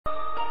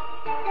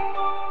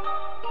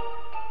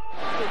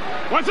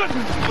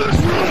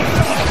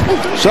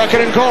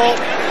Second and goal.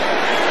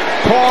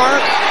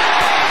 Carr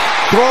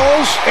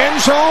throws,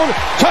 end zone,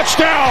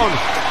 touchdown.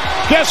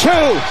 Guess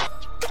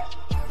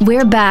who?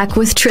 We're back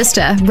with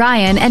Trista,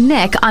 Ryan, and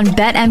Nick on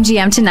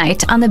BetMGM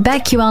tonight on the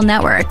BetQL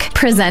network,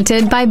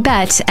 presented by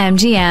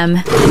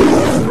BetMGM.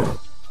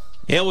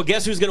 Yeah, well,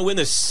 guess who's going to win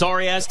this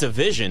sorry-ass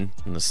division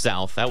in the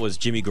South? That was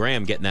Jimmy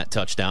Graham getting that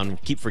touchdown.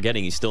 Keep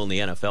forgetting he's still in the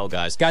NFL,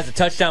 guys. Guy's a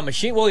touchdown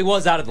machine. Well, he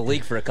was out of the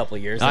league for a couple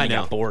of years. I know.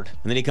 He got bored.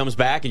 And then he comes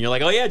back, and you're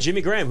like, oh, yeah,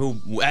 Jimmy Graham,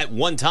 who at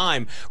one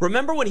time,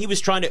 remember when he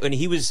was when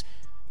he was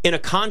in a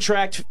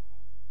contract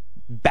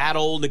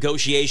battle,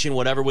 negotiation,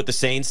 whatever, with the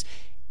Saints,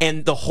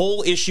 and the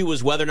whole issue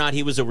was whether or not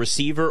he was a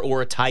receiver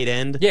or a tight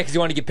end? Yeah, because you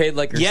want to get paid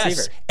like a receiver.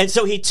 Yes, and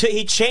so he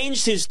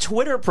changed his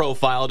Twitter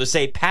profile to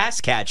say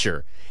pass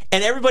catcher.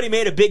 And everybody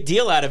made a big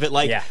deal out of it,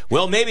 like,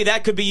 well, maybe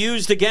that could be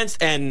used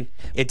against, and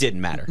it didn't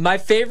matter. My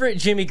favorite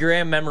Jimmy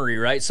Graham memory,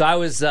 right? So I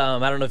was, I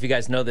don't know if you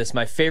guys know this,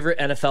 my favorite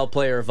NFL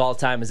player of all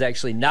time is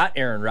actually not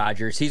Aaron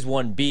Rodgers. He's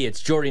 1B.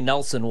 It's Jordy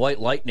Nelson, White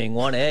Lightning,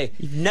 1A.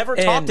 You've never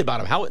talked about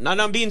him. How?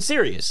 I'm being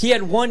serious. He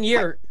had 1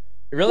 year.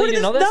 Really? You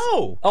didn't know this?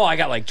 No. Oh, I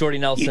got like Jordy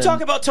Nelson. You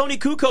talk about Tony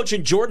Kukoc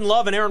and Jordan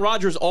Love and Aaron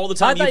Rodgers all the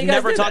time. You've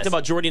never talked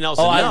about Jordy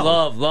Nelson. Oh, no.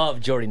 I love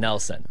Jordy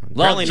Nelson.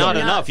 Apparently not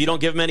enough. You don't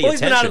give him any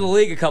attention. He's been out of the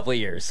league a couple of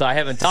years, so I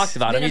haven't talked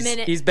about him.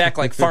 He's back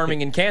like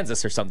farming in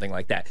Kansas or something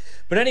like that.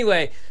 But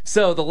anyway,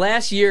 so the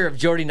last year of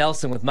Jordy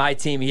Nelson with my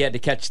team, he had to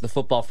catch the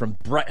football from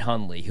Brett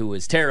Hundley, who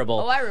was terrible.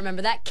 Oh, I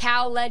remember that.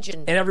 Cal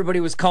legend. And everybody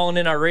was calling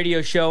in our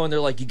radio show, and they're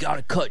like, you got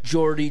to cut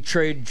Jordy,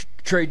 trade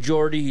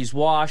Jordy, he's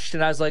washed.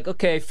 And I was like,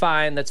 okay,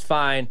 fine, that's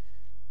fine.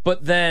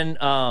 But then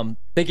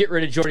they get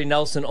rid of Jordy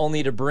Nelson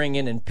only to bring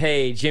in and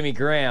pay Jimmy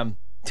Graham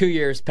 2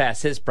 years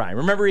past his prime.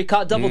 Remember, he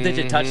caught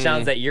double-digit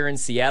touchdowns that year in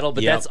Seattle,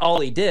 but that's all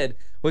he did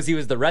was he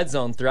was the red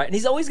zone threat. And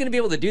he's always going to be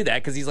able to do that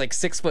because he's like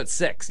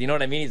 6'6". You know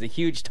what I mean? He's a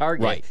huge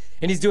target. Right.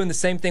 And he's doing the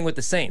same thing with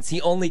the Saints.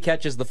 He only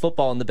catches the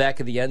football in the back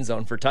of the end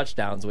zone for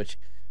touchdowns, which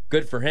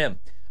good for him.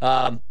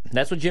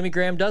 That's what Jimmy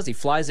Graham does. He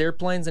flies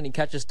airplanes and he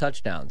catches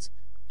touchdowns.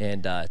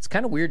 And it's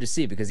kind of weird to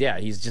see because,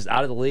 he's just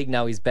out of the league.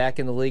 Now he's back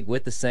in the league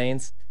with the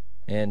Saints.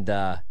 And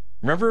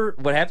remember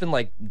what happened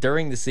like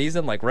during the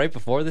season, like right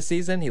before the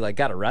season? He like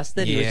got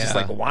arrested. He was just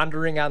like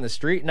wandering on the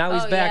street. Now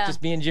he's back just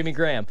being Jimmy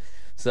Graham.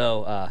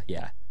 So,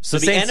 So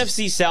the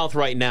NFC South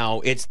right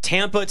now, it's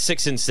Tampa at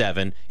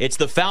 6-7. It's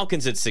the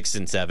Falcons at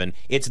 6-7.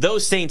 It's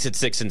those Saints at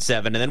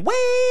 6-7. And then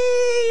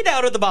way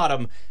down at the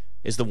bottom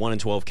is the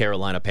 1-12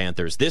 Carolina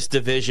Panthers. This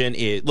division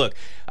is, look,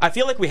 I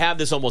feel like we have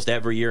this almost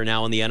every year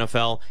now in the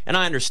NFL, and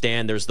I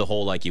understand there's the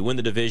whole, like, you win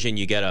the division,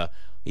 you get a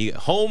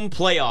home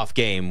playoff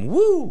game.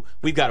 Woo!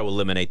 We've got to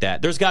eliminate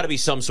that. There's got to be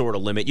some sort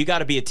of limit. You got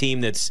to be a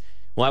team that's,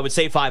 well, I would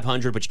say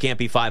 500, but you can't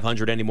be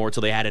 500 anymore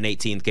until they had an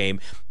 18th game.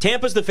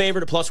 Tampa's the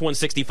favorite at plus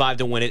 165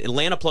 to win it.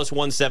 Atlanta plus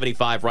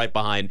 175 right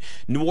behind.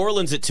 New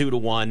Orleans at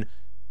 2-1.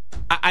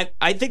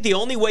 I think the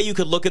only way you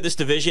could look at this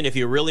division, if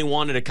you really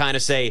wanted to kind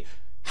of say,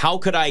 how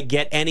could I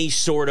get any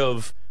sort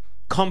of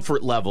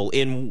comfort level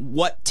in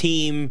what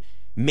team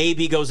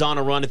maybe goes on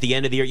a run at the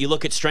end of the year? You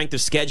look at strength of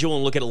schedule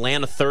and look at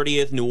Atlanta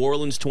 30th, New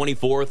Orleans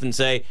 24th, and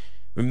say,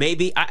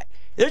 maybe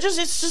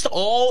it's just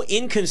all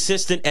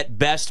inconsistent at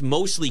best,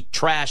 mostly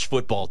trash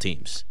football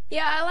teams.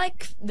 Yeah, I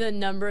like the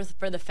number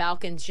for the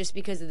Falcons just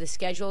because of the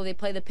schedule. They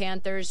play the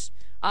Panthers,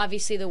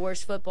 obviously the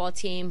worst football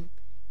team.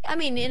 I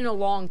mean, in a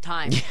long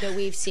time that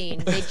we've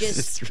seen. They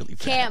just really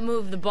can't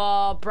move the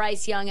ball.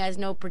 Bryce Young has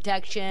no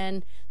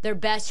protection. Their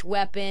best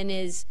weapon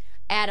is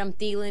Adam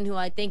Thielen, who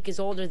I think is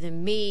older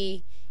than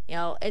me.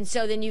 And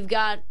so then you've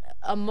got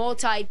a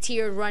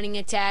multi-tiered running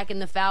attack in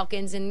the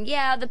Falcons. And,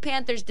 the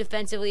Panthers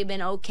defensively have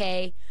been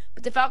okay,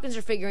 but the Falcons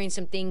are figuring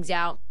some things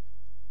out.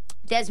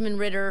 Desmond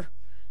Ridder,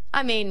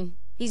 I mean,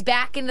 he's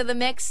back into the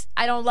mix.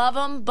 I don't love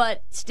him,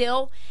 but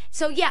still.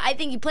 So, I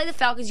think you play the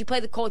Falcons, you play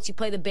the Colts, you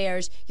play the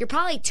Bears. You're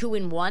probably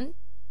 2-1.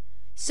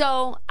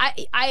 So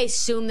I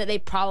assume that they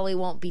probably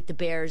won't beat the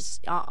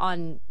Bears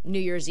on New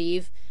Year's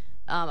Eve.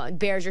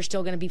 Bears are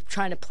still going to be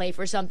trying to play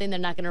for something. They're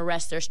not going to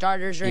rest their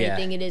starters or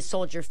anything. It is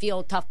Soldier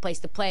Field, tough place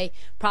to play.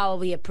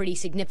 Probably a pretty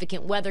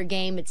significant weather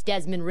game. It's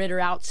Desmond Ridder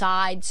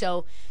outside.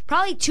 So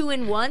probably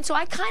 2-1. So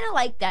I kind of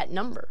like that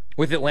number.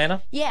 With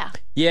Atlanta? Yeah.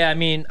 Yeah, I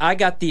mean, I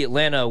got the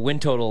Atlanta win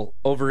total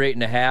over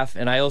 8.5,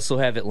 and I also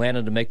have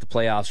Atlanta to make the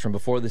playoffs from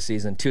before the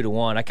season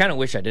 2-1. I kind of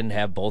wish I didn't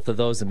have both of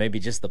those and maybe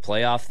just the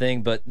playoff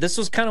thing, but this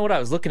was kind of what I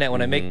was looking at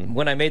when I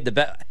made the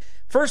bet.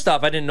 First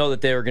off, I didn't know that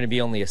they were going to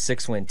be only a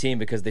 6-win team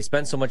because they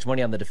spend so much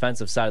money on the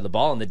defensive side of the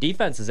ball, and the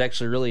defense has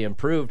actually really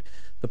improved.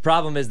 The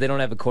problem is they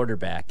don't have a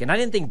quarterback, and I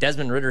didn't think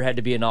Desmond Ridder had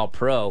to be an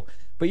all-pro,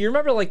 but you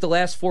remember like the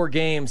last 4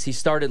 games he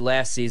started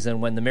last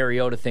season when the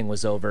Mariota thing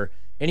was over,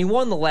 and he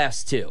won the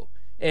last 2.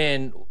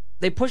 And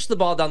they pushed the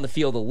ball down the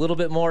field a little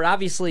bit more.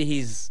 Obviously,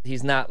 he's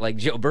not like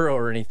Joe Burrow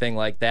or anything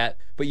like that.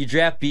 But you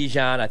draft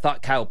Bijan. I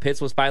thought Kyle Pitts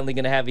was finally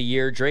going to have a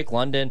year. Drake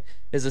London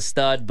is a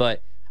stud.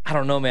 But I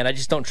don't know, man. I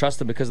just don't trust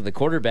them because of the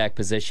quarterback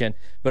position.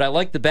 But I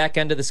like the back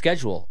end of the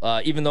schedule.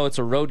 Even though it's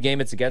a road game,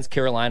 it's against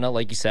Carolina,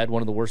 like you said,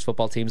 one of the worst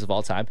football teams of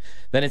all time.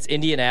 Then it's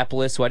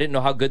Indianapolis, who I didn't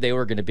know how good they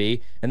were going to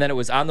be. And then it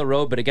was on the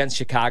road, but against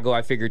Chicago,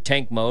 I figured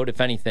tank mode, if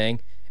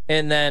anything.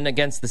 And then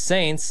against the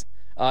Saints,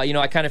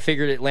 I kind of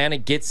figured Atlanta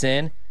gets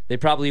in. They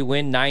probably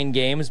win 9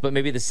 games, but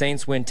maybe the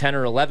Saints win 10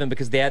 or 11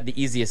 because they had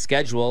the easiest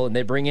schedule, and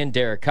they bring in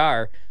Derek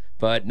Carr.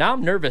 But now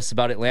I'm nervous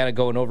about Atlanta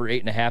going over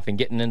 8.5 and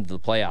getting into the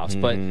playoffs.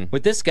 But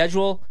with this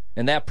schedule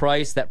and that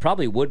price, that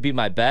probably would be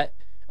my bet.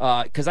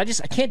 Because I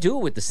can't do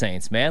it with the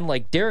Saints, man.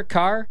 Like Derek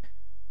Carr,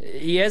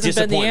 he hasn't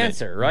been the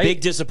answer, right? Big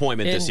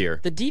disappointment this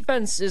year. The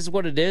defense is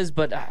what it is,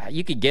 but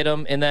you could get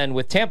him. And then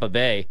with Tampa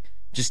Bay,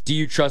 just do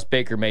you trust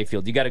Baker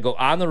Mayfield? You got to go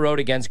on the road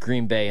against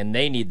Green Bay, and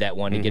they need that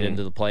one to get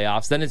into the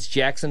playoffs. Then it's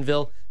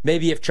Jacksonville.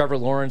 Maybe if Trevor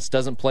Lawrence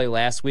doesn't play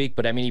last week,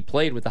 but I mean he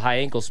played with a high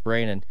ankle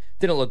sprain and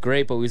didn't look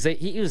great, but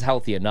he was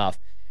healthy enough.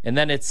 And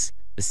then it's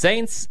the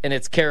Saints and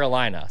it's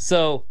Carolina.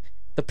 So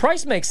the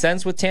price makes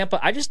sense with Tampa.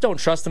 I just don't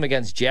trust them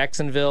against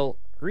Jacksonville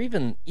or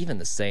even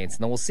the Saints.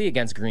 And then we'll see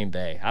against Green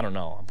Bay. I don't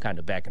know. I'm kind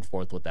of back and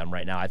forth with them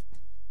right now.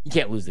 You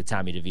can't lose to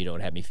Tommy DeVito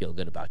and have me feel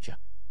good about you.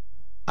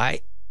 I'm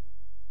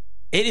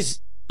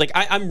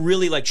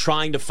really like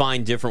trying to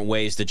find different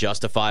ways to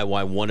justify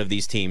why one of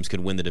these teams could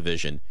win the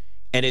division.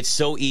 And it's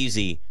so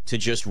easy to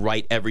just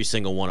write every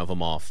single one of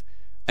them off.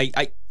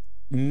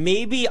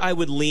 Maybe I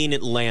would lean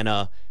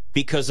Atlanta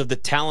because of the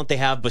talent they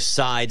have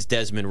besides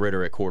Desmond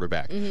Ridder at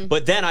quarterback.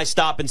 But then I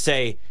stop and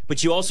say,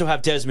 but you also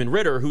have Desmond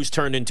Ridder who's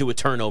turned into a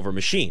turnover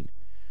machine.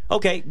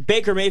 Okay,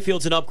 Baker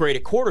Mayfield's an upgrade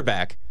at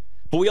quarterback,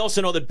 but we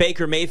also know that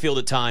Baker Mayfield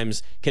at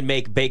times can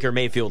make Baker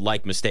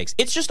Mayfield-like mistakes.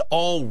 It's just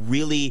all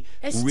really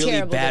bad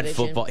division.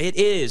 Football. It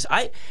is.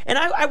 I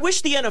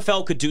wish the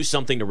NFL could do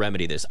something to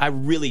remedy this. I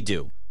really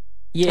do.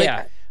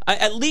 Yeah.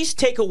 At least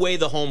take away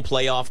the home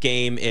playoff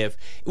game. If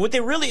what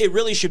it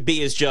really should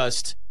be is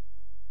just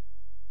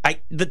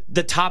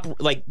the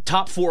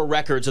top 4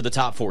 records of the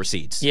top 4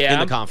 seeds in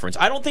the conference.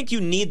 I don't think you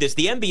need this.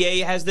 The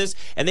NBA has this,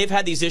 and they've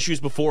had these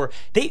issues before.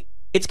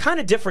 It's kind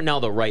of different now,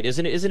 though, right?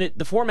 Isn't it?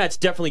 The format's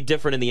definitely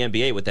different in the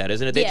NBA with that,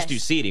 isn't it? They just do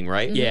seeding,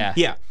 right?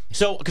 Yeah.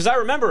 So, because I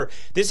remember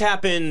this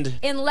happened.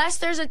 Unless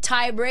there's a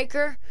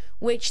tiebreaker,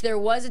 which there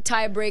was a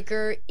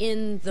tiebreaker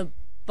in the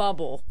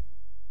bubble,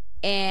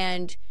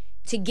 and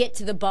to get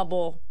to the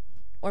bubble,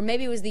 or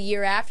maybe it was the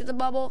year after the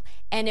bubble,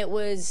 and it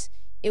was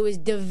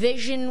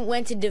division,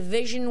 went to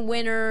division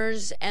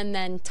winners and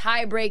then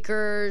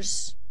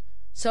tiebreakers.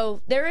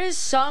 So there is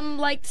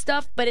some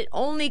stuff, but it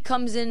only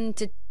comes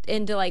into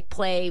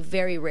play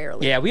very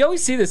rarely. Yeah, we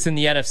always see this in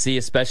the NFC,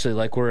 especially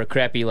we're a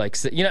crappy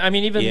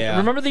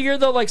remember the year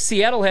though,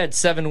 Seattle had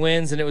 7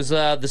 wins and it was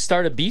the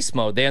start of beast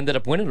mode. They ended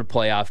up winning a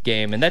playoff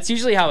game, and that's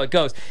usually how it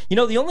goes.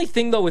 The only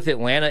thing though with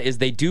Atlanta is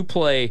they do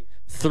play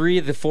 3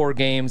 of the 4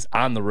 games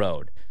on the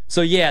road.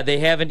 So yeah, they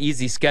have an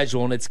easy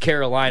schedule and it's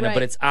Carolina,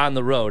 but it's on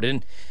the road.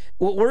 And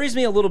what worries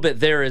me a little bit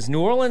there is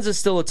New Orleans is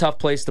still a tough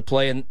place to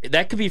play, and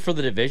that could be for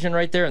the division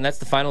right there, and that's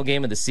the final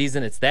game of the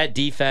season. It's that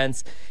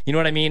defense, you know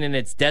what I mean? And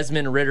it's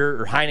Desmond Ridder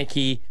or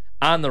Heineke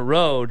on the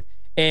road,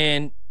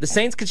 and the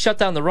Saints could shut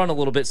down the run a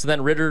little bit, so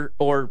then Ridder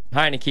or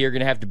Heineke are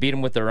going to have to beat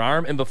them with their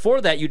arm. And before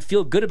that, you'd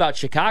feel good about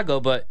Chicago,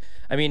 but,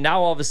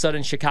 now all of a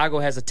sudden Chicago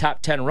has a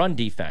top 10 run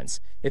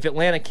defense. If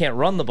Atlanta can't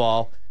run the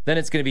ball, then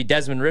it's going to be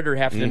Desmond Ridder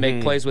having to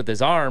make plays with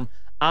his arm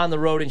on the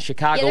road in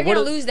Chicago. Yeah, they're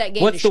going to lose that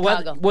game to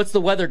Chicago. What's the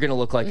weather going to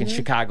look like in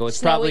Chicago?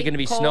 It's probably going to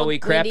be cold, snowy,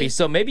 crappy. windy.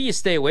 So maybe you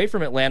stay away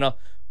from Atlanta.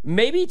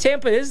 Maybe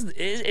Tampa is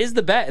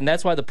the bet, and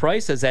that's why the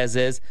price is as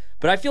is.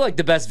 But I feel like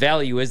the best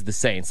value is the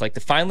Saints. To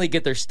finally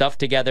get their stuff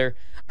together.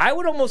 I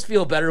would almost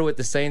feel better with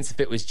the Saints if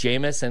it was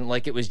Jameis, and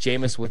it was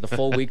Jameis with a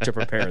full week to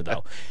prepare,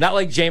 though. Not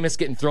like Jameis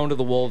getting thrown to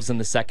the Wolves in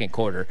the second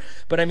quarter.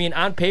 But,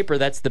 on paper,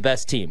 that's the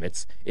best team.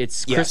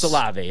 It's Chris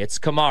Olave. It's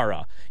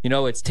Kamara.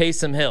 It's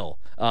Taysom Hill.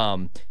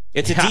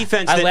 It's a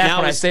defense that I laugh now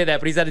when I say that,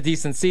 but he's had a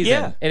decent season.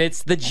 Yeah. And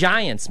it's the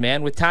Giants,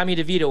 man, with Tommy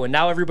DeVito, and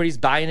now everybody's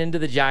buying into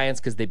the Giants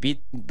because they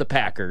beat the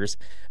Packers.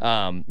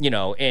 And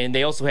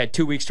they also had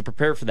 2 weeks to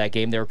prepare for that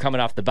game. They were coming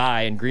off the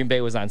bye, and Green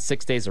Bay was on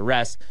 6 days of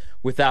rest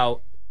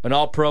without an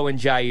all-pro in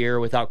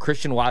Jair, without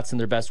Christian Watson,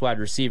 their best wide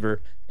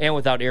receiver, and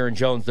without Aaron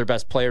Jones, their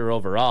best player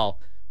overall.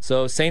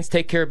 So Saints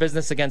take care of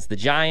business against the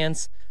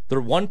Giants.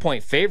 They're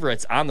 1-point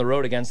favorites on the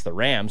road against the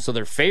Rams, so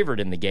they're favored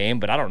in the game.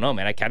 But I don't know,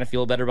 man. I kind of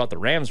feel better about the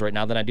Rams right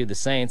now than I do the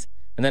Saints.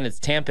 And then it's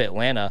Tampa,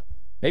 Atlanta.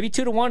 Maybe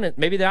 2-1.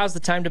 Maybe now's the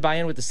time to buy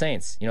in with the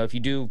Saints. If you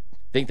do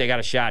think they got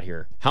a shot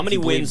here. How many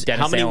wins?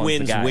 How many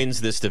wins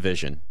wins this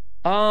division?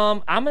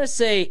 I'm gonna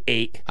say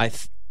 8.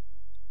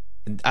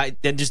 And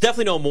there's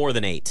definitely no more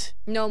than 8.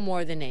 No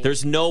more than 8.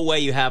 There's no way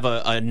you have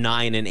a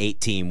 9-8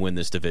 team win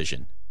this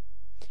division.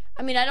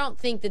 I don't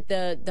think that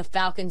the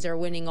Falcons are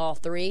winning all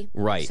 3.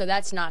 Right. So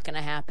that's not going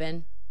to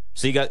happen.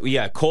 So you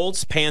got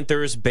Colts,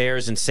 Panthers,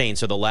 Bears, and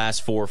Saints are the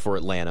last 4 for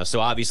Atlanta. So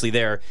obviously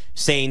they're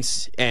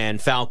Saints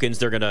and Falcons.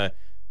 They're going to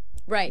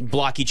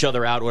block each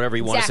other out, whatever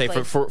you want to say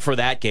for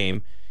that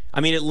game.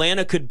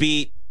 Atlanta could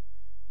beat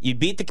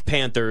the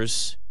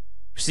Panthers.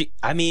 See,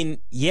 I mean,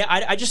 yeah,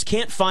 I just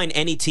can't find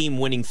any team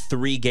winning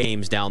 3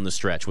 games down the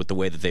stretch with the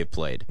way that they've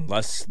played.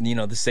 Unless,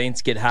 the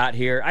Saints get hot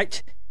here.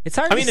 It's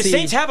hard to see.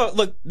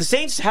 The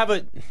Saints have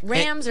a...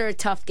 Rams are a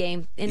tough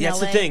game in LA. That's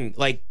the thing.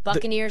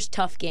 Buccaneers,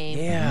 tough game.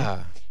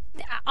 Yeah.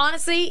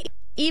 Honestly,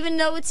 even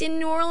though it's in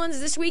New Orleans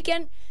this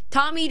weekend,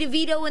 Tommy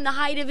DeVito in the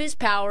height of his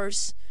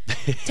powers,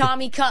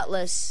 Tommy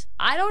Cutlass.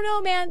 I don't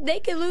know, man. They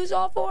could lose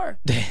all 4.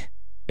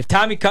 If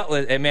Tommy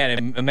Cutlass,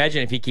 man,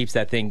 imagine if he keeps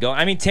that thing going.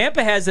 I mean,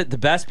 Tampa has it the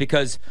best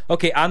because,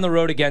 okay, on the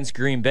road against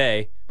Green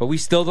Bay, but we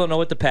still don't know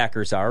what the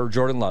Packers are or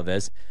Jordan Love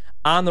is.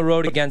 On the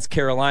road against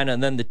Carolina,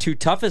 and then the 2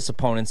 toughest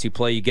opponents you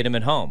play, you get them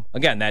at home.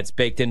 Again, that's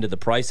baked into the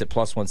price at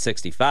plus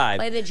 165.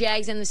 Play the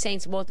Jags and the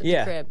Saints both at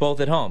the crib. Both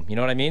at home. You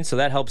know what I mean? So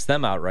that helps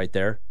them out right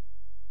there.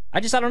 I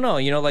don't know.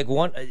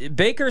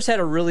 Baker's had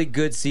a really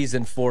good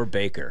season for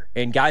Baker,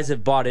 and guys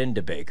have bought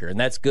into Baker, and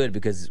that's good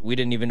because we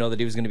didn't even know that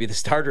he was going to be the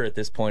starter at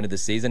this point of the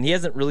season. He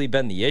hasn't really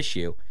been the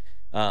issue,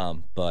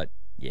 but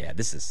yeah,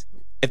 this is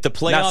if the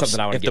playoffs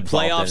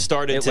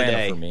started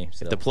today. For me,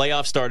 if the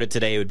playoffs started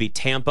today, it would be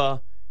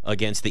Tampa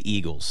against the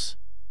Eagles.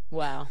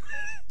 Wow.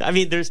 I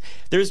mean, there's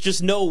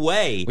just no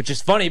way. Which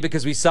is funny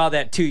because we saw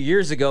that 2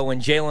 years ago when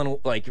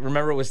Jalen,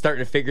 remember, was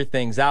starting to figure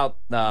things out.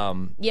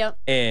 Yep.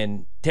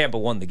 And Tampa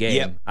won the game.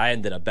 Yep. I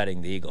ended up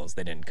betting the Eagles.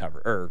 They didn't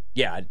cover.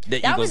 Eagles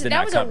did not cover.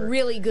 That was a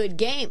really good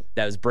game.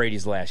 That was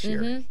Brady's last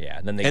year. Mm-hmm. Yeah.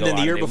 And then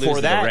the year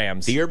before that, the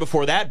Rams. The year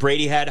before that,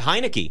 Brady had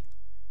Heineke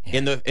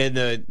in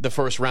the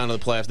first round of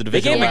the playoffs, the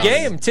divisional round. They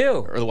gave him a game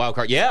too, or the wild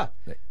card. Yeah.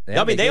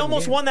 They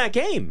almost won that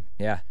game.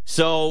 Yeah.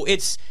 So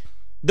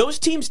those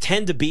teams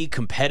tend to be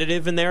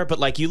competitive in there,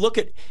 but you look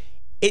at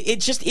it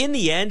just in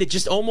the end, it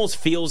just almost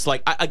feels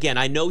like, again,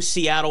 I know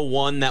Seattle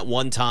won that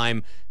one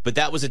time, but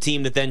that was a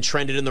team that then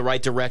trended in the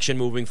right direction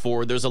moving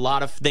forward. There's a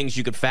lot of things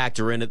you could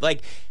factor in.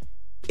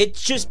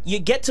 It's just, you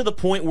get to the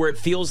point where it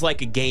feels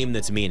like a game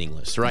that's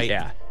meaningless, right?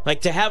 Yeah.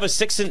 To have a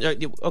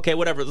 6-,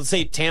 whatever, let's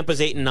say Tampa's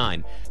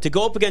 8-9, to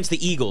go up against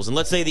the Eagles, and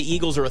let's say the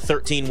Eagles are a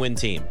 13-win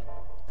team.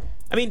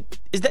 I mean,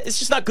 it's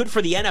just not good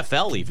for the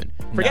NFL even.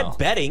 Forget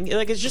betting.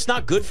 It's just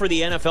not good for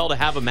the NFL to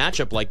have a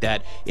matchup like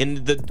that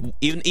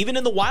even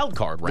in the wild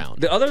card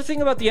round. The other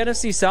thing about the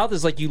NFC South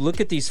is you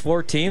look at these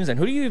 4 teams and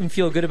who do you even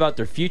feel good about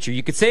their future?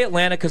 You could say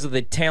Atlanta because of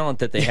the talent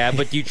that they have,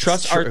 but do you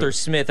trust Arthur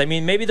Smith? I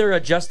mean, maybe they're a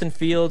Justin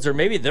Fields or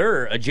maybe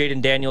they're a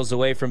Jaden Daniels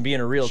away from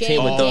being a real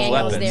team with those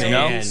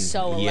weapons.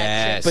 So electric.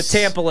 Yes. But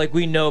Tampa,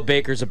 we know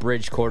Baker's a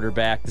bridge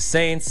quarterback. The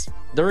Saints,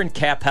 they're in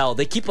cap hell.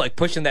 They keep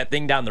pushing that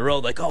thing down the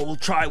road we'll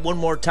try one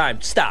more time.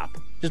 Stop.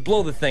 Just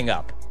blow the thing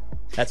up.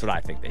 That's what I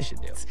think they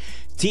should do.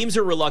 Teams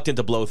are reluctant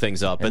to blow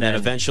things up, and then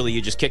eventually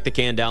you just kick the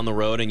can down the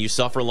road and you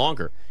suffer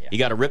longer. Yeah. You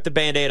got to rip the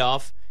Band-Aid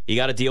off, you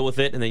got to deal with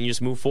it, and then you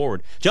just move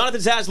forward.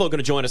 Jonathan Zaslow going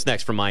to join us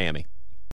next from Miami.